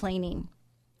without complaining.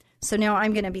 So now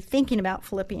I'm going to be thinking about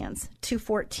Philippians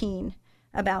 2:14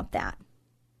 about that.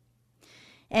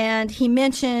 And he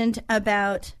mentioned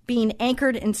about being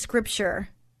anchored in Scripture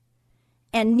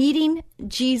and needing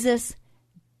Jesus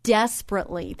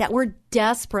desperately. That word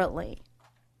desperately.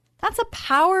 That's a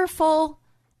powerful,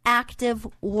 active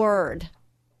word.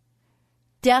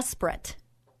 Desperate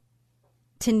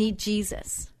to need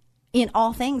Jesus. In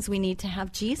all things, we need to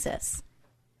have Jesus.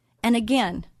 And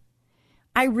again,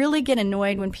 I really get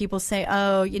annoyed when people say,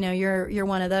 oh, you're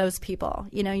one of those people.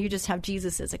 You just have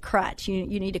Jesus as a crutch.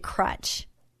 You need a crutch.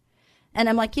 And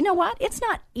I'm like, you know what? It's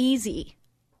not easy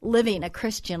living a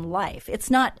Christian life.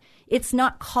 It's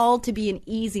not called to be an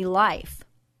easy life,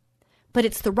 but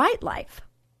it's the right life.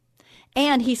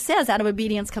 And he says out of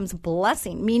obedience comes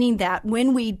blessing, meaning that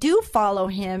when we do follow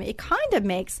him, it kind of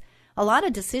makes a lot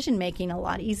of decision making a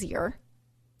lot easier.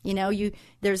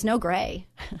 There's no gray.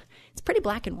 It's pretty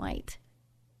black and white.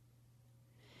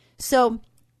 So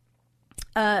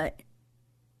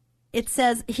it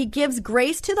says he gives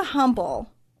grace to the humble,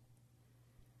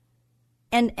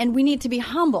 and we need to be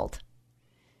humbled.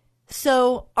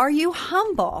 So are you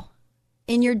humble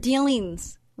in your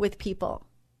dealings with people?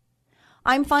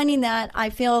 I'm finding that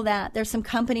I feel that there's some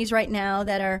companies right now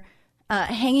that are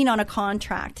hanging on a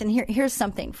contract. And here's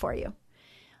something for you.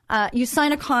 You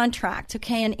sign a contract,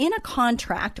 okay? And in a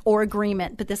contract or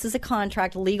agreement, but this is a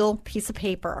contract, legal piece of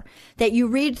paper, that you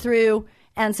read through,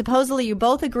 and supposedly you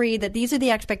both agree that these are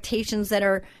the expectations that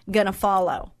are going to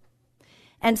follow.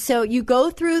 And so you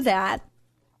go through that,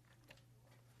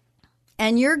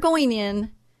 and you're going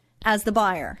in as the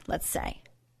buyer, let's say.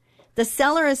 The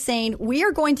seller is saying, we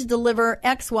are going to deliver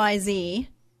XYZ.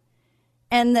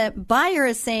 And the buyer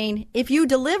is saying, if you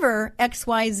deliver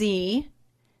XYZ,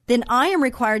 then I am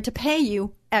required to pay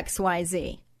you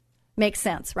XYZ. Makes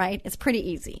sense, right? It's pretty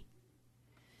easy.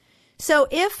 So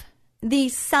if the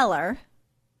seller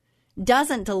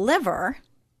doesn't deliver,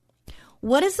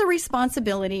 what is the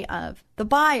responsibility of the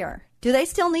buyer? Do they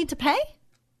still need to pay?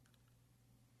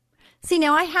 See,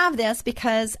 now I have this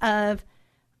because of,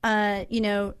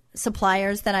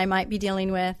 suppliers that I might be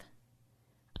dealing with.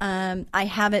 I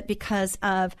have it because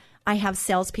of I have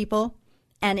salespeople,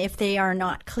 and if they are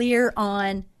not clear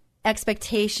on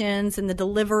expectations and the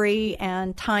delivery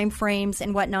and time frames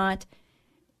and whatnot,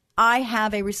 I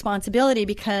have a responsibility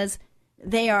because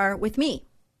they are with me.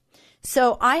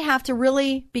 So I have to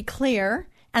really be clear,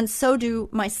 and so do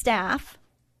my staff,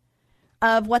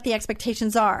 of what the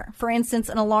expectations are. For instance,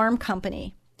 an alarm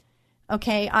company.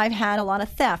 Okay, I've had a lot of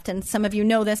theft, and some of you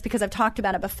know this because I've talked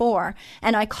about it before.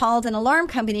 And I called an alarm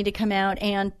company to come out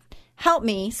and help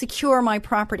me secure my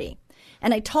property.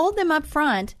 And I told them up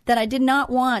front that I did not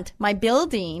want my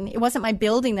building. It wasn't my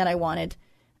building that I wanted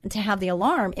to have the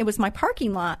alarm. It was my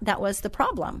parking lot that was the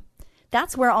problem.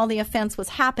 That's where all the offense was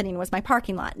happening, was my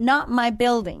parking lot, not my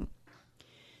building.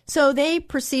 So they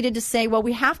proceeded to say, well,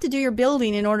 we have to do your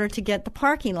building in order to get the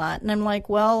parking lot. And I'm like,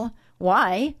 well,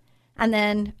 why? And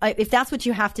then if that's what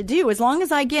you have to do, as long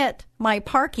as I get my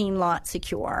parking lot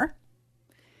secure,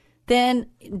 then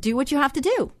do what you have to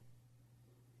do.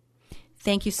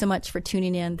 Thank you so much for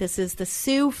tuning in. This is the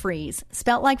Sue Fries,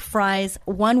 spelt like fries,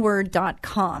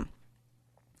 oneword.com.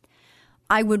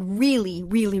 I would really,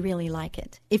 really, really like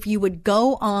it if you would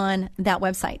go on that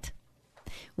website.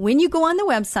 When you go on the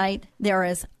website, there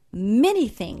is many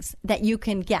things that you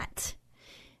can get.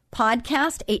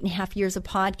 podcast, 8.5 years of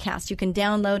podcast. You can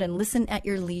download and listen at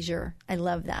your leisure. I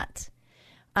love that.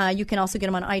 You can also get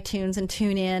them on iTunes and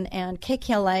TuneIn and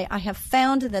KKLA. I have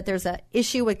found that there's an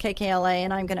issue with KKLA,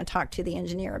 and I'm going to talk to the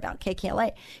engineer about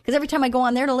KKLA. Because every time I go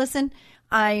on there to listen,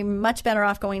 I'm much better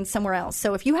off going somewhere else.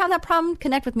 So if you have that problem,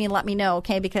 connect with me and let me know,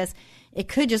 okay? Because it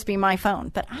could just be my phone,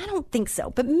 but I don't think so.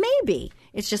 But maybe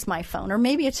it's just my phone, or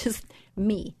maybe it's just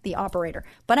me, the operator.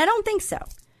 But I don't think so.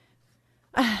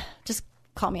 Just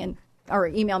call me or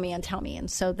email me and tell me,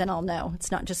 and so then I'll know.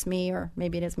 It's not just me, or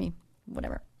maybe it is me,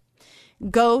 whatever.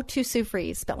 Go to Sue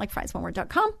Fries, spelled like fries, one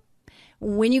word.com.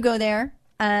 When you go there,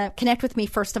 connect with me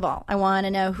first of all. I want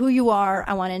to know who you are.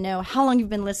 I want to know how long you've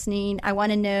been listening. I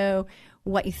want to know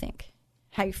what you think,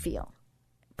 how you feel.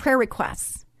 Prayer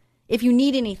requests. If you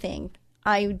need anything,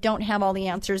 I don't have all the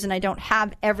answers and I don't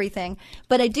have everything,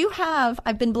 but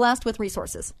I've been blessed with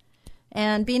resources.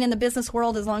 And being in the business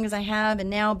world as long as I have,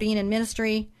 and now being in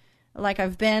ministry like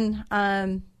I've been,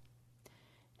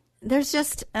 there's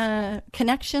just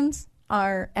connections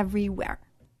are everywhere.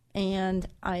 And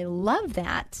I love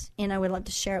that, and I would love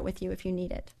to share it with you if you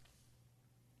need it.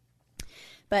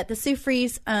 But the Sue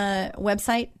Fries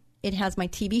website, it has my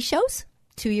TV shows,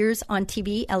 2 years on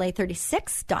TV,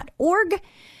 la36.org.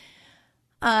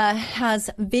 Has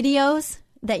videos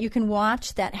that you can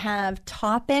watch that have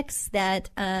topics that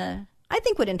I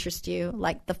think would interest you,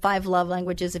 like the 5 love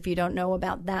languages. If you don't know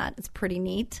about that, it's pretty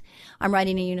neat. I'm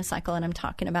riding a unicycle and I'm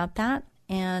talking about that.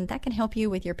 And that can help you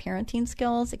with your parenting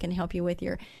skills. It can help you with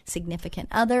your significant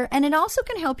other. And it also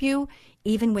can help you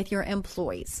even with your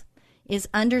employees, is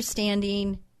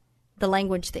understanding the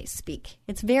language they speak.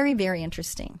 It's very, very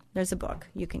interesting. There's a book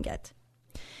you can get.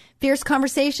 Fierce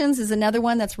Conversations is another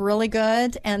one that's really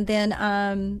good. And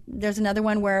then there's another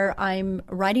one where I'm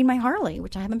riding my Harley,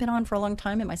 which I haven't been on for a long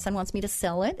time, and my son wants me to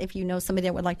sell it. If you know somebody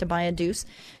that would like to buy a Deuce,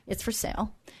 it's for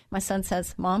sale. My son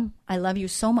says, Mom, I love you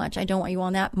so much. I don't want you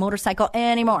on that motorcycle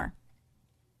anymore.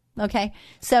 Okay?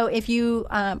 So if you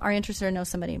are interested or know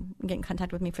somebody, get in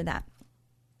contact with me for that.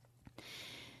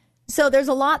 So there's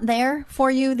a lot there for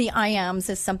you. The I ams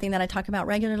is something that I talk about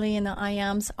regularly, and the I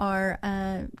ams are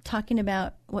talking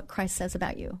about what Christ says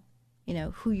about you,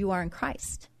 who you are in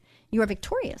Christ. You are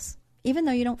victorious, even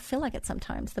though you don't feel like it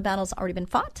sometimes. The battle's already been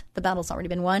fought. The battle's already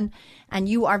been won, and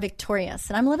you are victorious.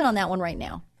 And I'm living on that one right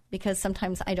now because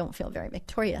sometimes I don't feel very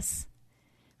victorious.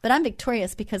 But I'm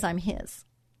victorious because I'm His,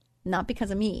 not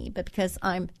because of me, but because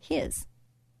I'm His.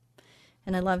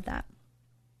 And I love that.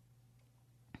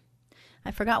 I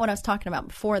forgot what I was talking about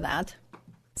before that.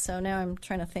 So now I'm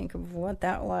trying to think of what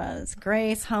that was.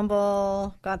 Grace,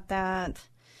 humble, got that.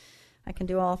 I can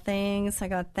do all things. I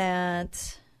got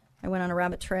that. I went on a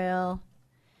rabbit trail.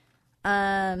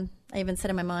 I even said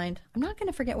in my mind, I'm not going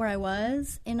to forget where I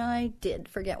was. And I did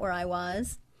forget where I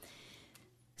was.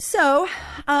 So,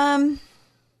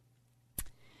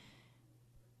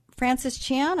 Francis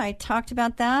Chan, I talked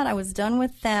about that. I was done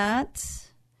with that.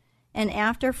 And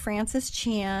after Francis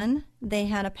Chan, they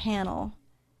had a panel.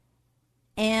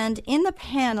 And in the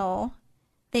panel,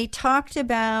 they talked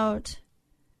about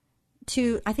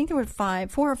I think there were 4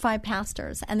 or 5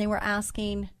 pastors, and they were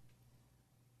asking,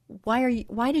 why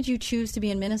did you choose to be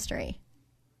in ministry?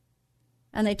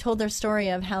 And they told their story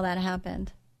of how that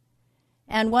happened.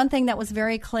 And one thing that was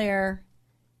very clear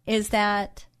is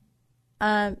that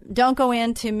don't go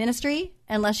into ministry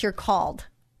unless you're called.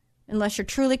 Unless you're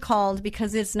truly called,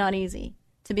 because it's not easy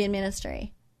to be in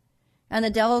ministry. And the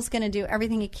devil's going to do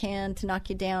everything he can to knock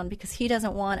you down, because he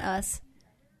doesn't want us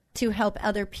to help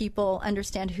other people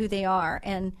understand who they are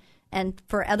and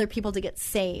for other people to get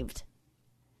saved.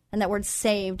 And that word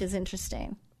saved is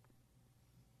interesting,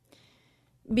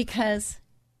 because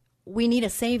we need a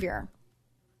Savior.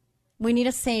 We need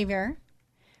a Savior.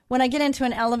 When I get into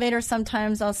an elevator,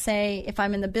 sometimes I'll say, if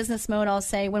I'm in the business mode, I'll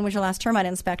say, when was your last termite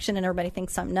inspection? And everybody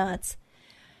thinks I'm nuts.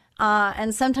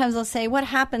 And sometimes I'll say, what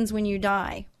happens when you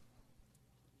die?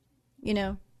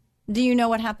 Do you know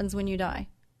what happens when you die?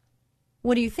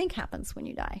 What do you think happens when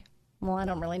you die? Well, I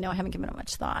don't really know. I haven't given it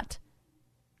much thought.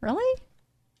 Really?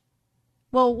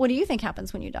 Well, what do you think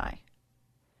happens when you die?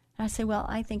 And I say, well,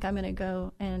 I think I'm going to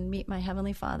go and meet my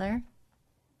Heavenly Father.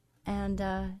 And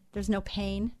there's no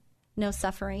pain. No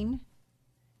suffering.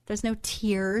 There's no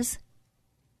tears.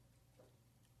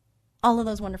 All of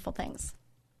those wonderful things.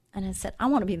 And I said, I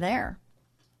want to be there.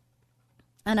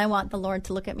 And I want the Lord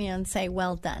to look at me and say,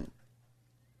 well done,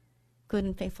 good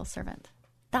and faithful servant.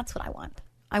 That's what I want.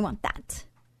 I want that.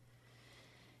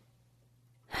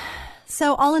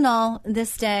 So all in all,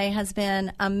 this day has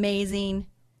been amazing,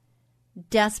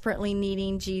 desperately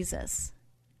needing Jesus.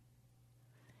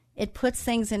 It puts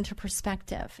things into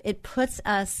perspective. It puts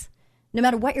us no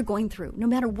matter what you're going through, no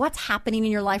matter what's happening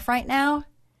in your life right now,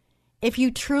 if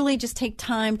you truly just take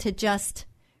time to just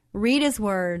read his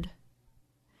word,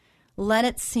 let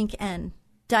it sink in,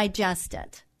 digest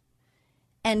it,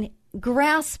 and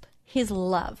grasp his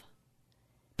love.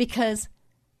 Because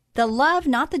the love,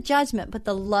 not the judgment, but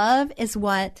the love is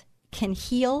what can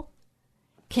heal,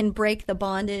 can break the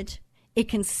bondage. It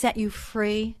can set you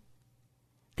free.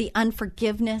 The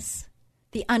unforgiveness,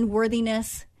 the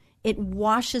unworthiness, it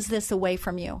washes this away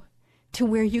from you to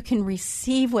where you can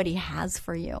receive what he has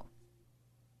for you.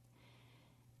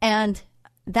 And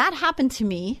that happened to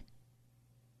me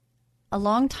a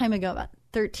long time ago, about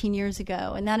 13 years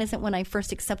ago. And that isn't when I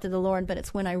first accepted the Lord, but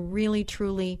it's when I really,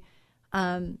 truly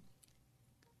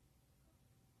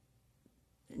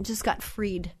just got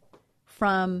freed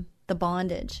from the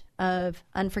bondage of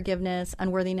unforgiveness,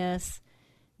 unworthiness,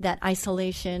 that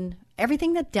isolation,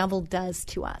 everything the devil does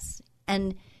to us.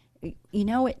 And, you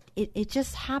know, it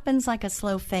just happens like a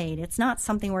slow fade. It's not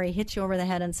something where he hits you over the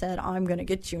head and said, I'm going to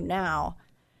get you now.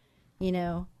 You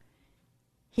know,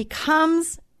 he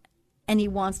comes and he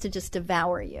wants to just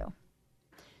devour you.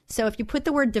 So if you put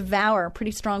the word devour, a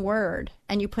pretty strong word,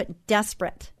 and you put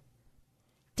desperate,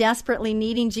 desperately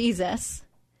needing Jesus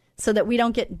so that we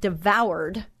don't get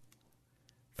devoured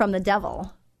from the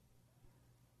devil.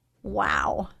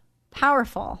 Wow.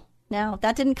 Powerful. Now,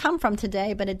 that didn't come from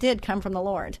today, but it did come from the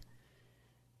Lord.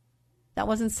 That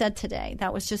wasn't said today.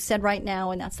 That was just said right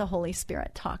now, and that's the Holy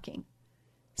Spirit talking,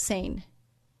 saying,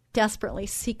 desperately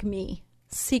seek me,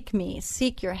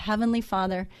 seek your heavenly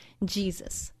Father,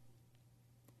 Jesus.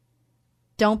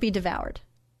 Don't be devoured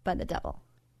by the devil.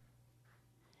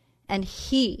 And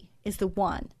he is the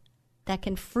one that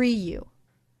can free you.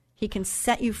 He can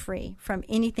set you free from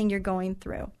anything you're going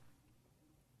through.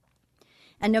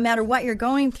 And no matter what you're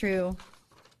going through,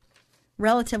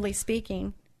 relatively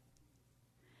speaking,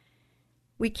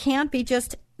 we can't be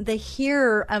just the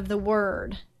hearer of the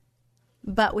word,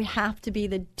 but we have to be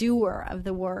the doer of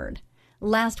the word.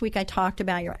 Last week I talked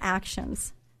about your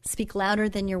actions speak louder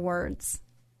than your words.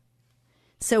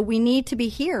 So we need to be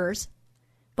hearers,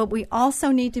 but we also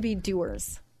need to be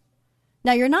doers.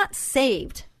 Now, you're not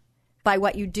saved by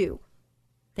what you do.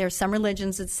 There are some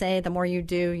religions that say the more you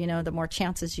do, you know, the more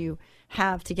chances you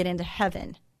have to get into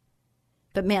heaven.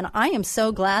 But man, I am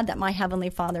so glad that my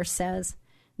Heavenly Father says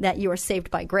that you are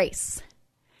saved by grace.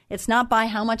 It's not by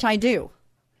how much I do,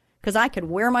 because I could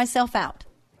wear myself out.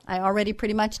 I already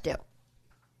pretty much do.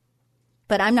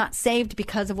 But I'm not saved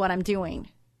because of what I'm doing.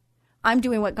 I'm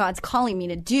doing what God's calling me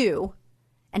to do,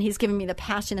 and he's given me the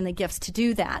passion and the gifts to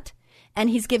do that. And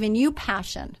he's given you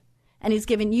passion, and he's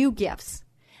given you gifts.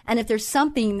 And if there's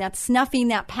something that's snuffing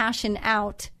that passion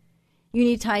out, you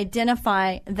need to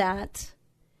identify that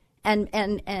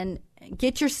and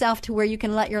get yourself to where you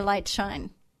can let your light shine.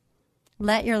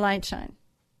 Let your light shine.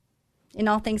 In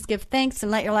all things give thanks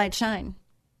and let your light shine.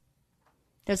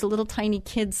 There's a little tiny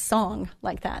kid's song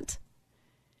like that.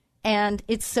 And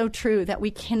it's so true that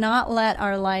we cannot let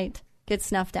our light get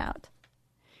snuffed out.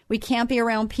 We can't be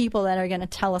around people that are going to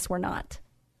tell us we're not.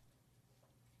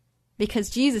 Because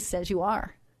Jesus says you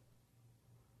are.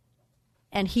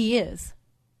 And he is.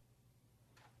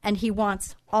 And he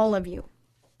wants all of you.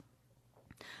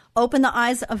 Open the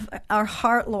eyes of our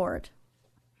heart, Lord.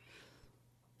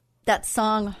 That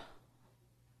song,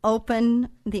 open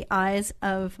the eyes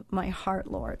of my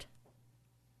heart, Lord.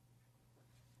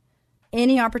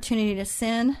 Any opportunity to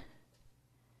sin,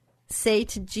 say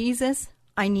to Jesus,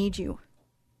 I need you.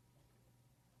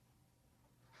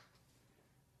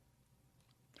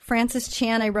 Francis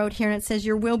Chan, I wrote here, and it says,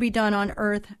 your will be done on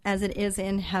earth as it is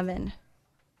in heaven.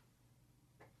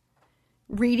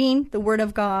 Reading the Word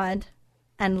of God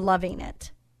and loving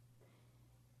it.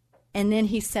 And then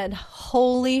he said,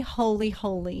 holy, holy,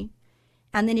 holy.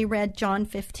 And then he read John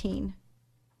 15.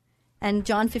 And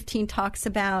John 15 talks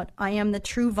about, I am the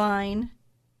true vine.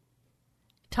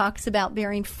 Talks about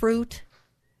bearing fruit.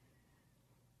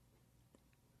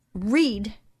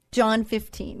 Read John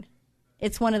 15.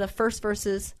 It's one of the first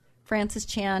verses Francis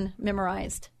Chan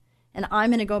memorized. And I'm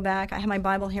going to go back. I have my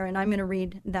Bible here, and I'm going to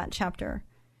read that chapter.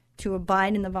 To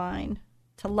abide in the vine,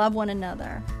 to love one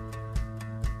another.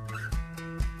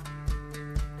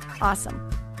 Awesome.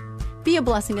 Be a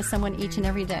blessing to someone each and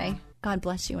every day. God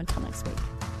bless you. Until next week.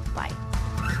 Bye.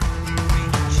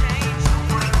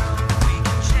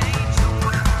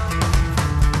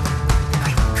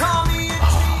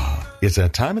 It's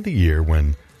that time of the year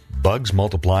when bugs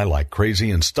multiply like crazy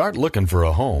and start looking for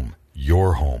a home.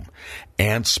 Your home.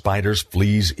 Ants, spiders,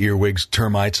 fleas, earwigs,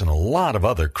 termites, and a lot of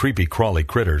other creepy crawly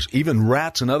critters, even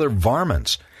rats and other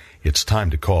varmints. it's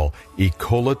time to call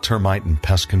Ecola Termite and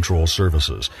Pest Control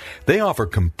Services. They offer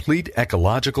complete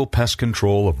ecological pest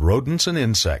control of rodents and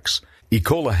insects.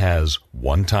 Ecola has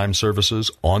one-time services,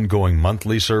 ongoing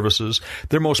monthly services,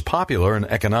 their most popular and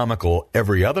economical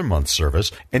every other month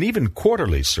service, and even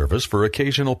quarterly service for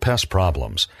occasional pest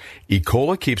problems.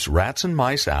 Ecola keeps rats and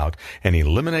mice out and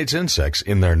eliminates insects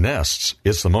in their nests.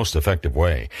 It's the most effective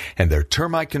way, and their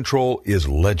termite control is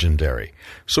legendary.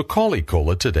 So call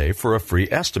Ecola today for a free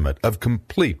estimate of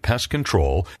complete pest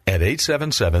control at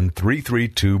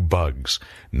 877-332-BUGS.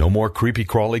 No more creepy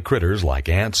crawly critters like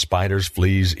ants, spiders,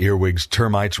 fleas, earwigs,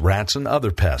 termites, rats, and other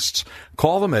pests.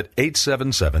 Call them at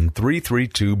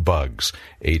 877-332-BUGS.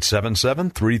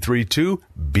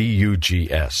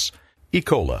 877-332-BUGS.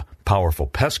 Ecola, powerful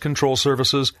pest control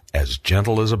services as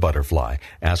gentle as a butterfly.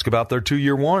 Ask about their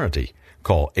 2-year warranty.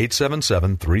 Call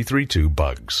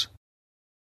 877-332-BUGS.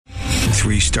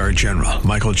 3-star General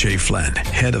Michael J. Flynn,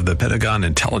 head of the Pentagon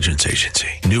Intelligence Agency,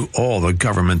 knew all the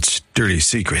government's dirty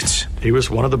secrets. He was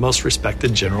one of the most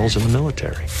respected generals in the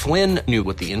military. Flynn knew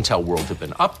what the intel world had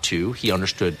been up to. He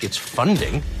understood its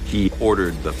funding. He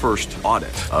ordered the first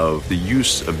audit of the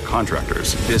use of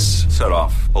contractors. This set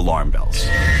off alarm bells.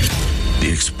 The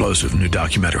explosive new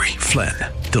documentary, Flynn,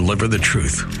 Deliver the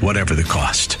Truth, Whatever the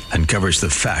Cost, uncovers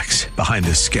the facts behind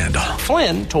this scandal.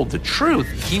 Flynn told the truth.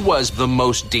 He was the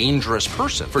most dangerous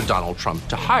person for Donald Trump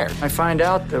to hire. I find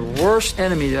out the worst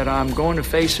enemy that I'm going to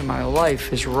face in my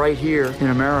life is right here in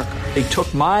America. They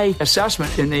took my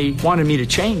assessment and they wanted me to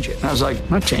change it. And I was like, I'm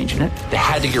not changing it. They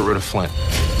had to get rid of Flynn.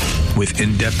 With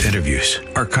in-depth interviews,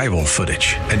 archival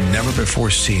footage, and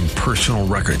never-before-seen personal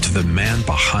records of the man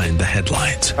behind the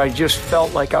headlines. I just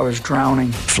felt like I was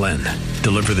drowning. Flynn,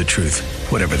 Deliver the Truth,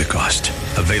 Whatever the Cost.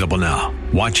 Available now.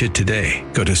 Watch it today.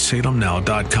 Go to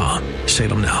salemnow.com.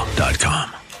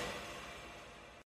 salemnow.com.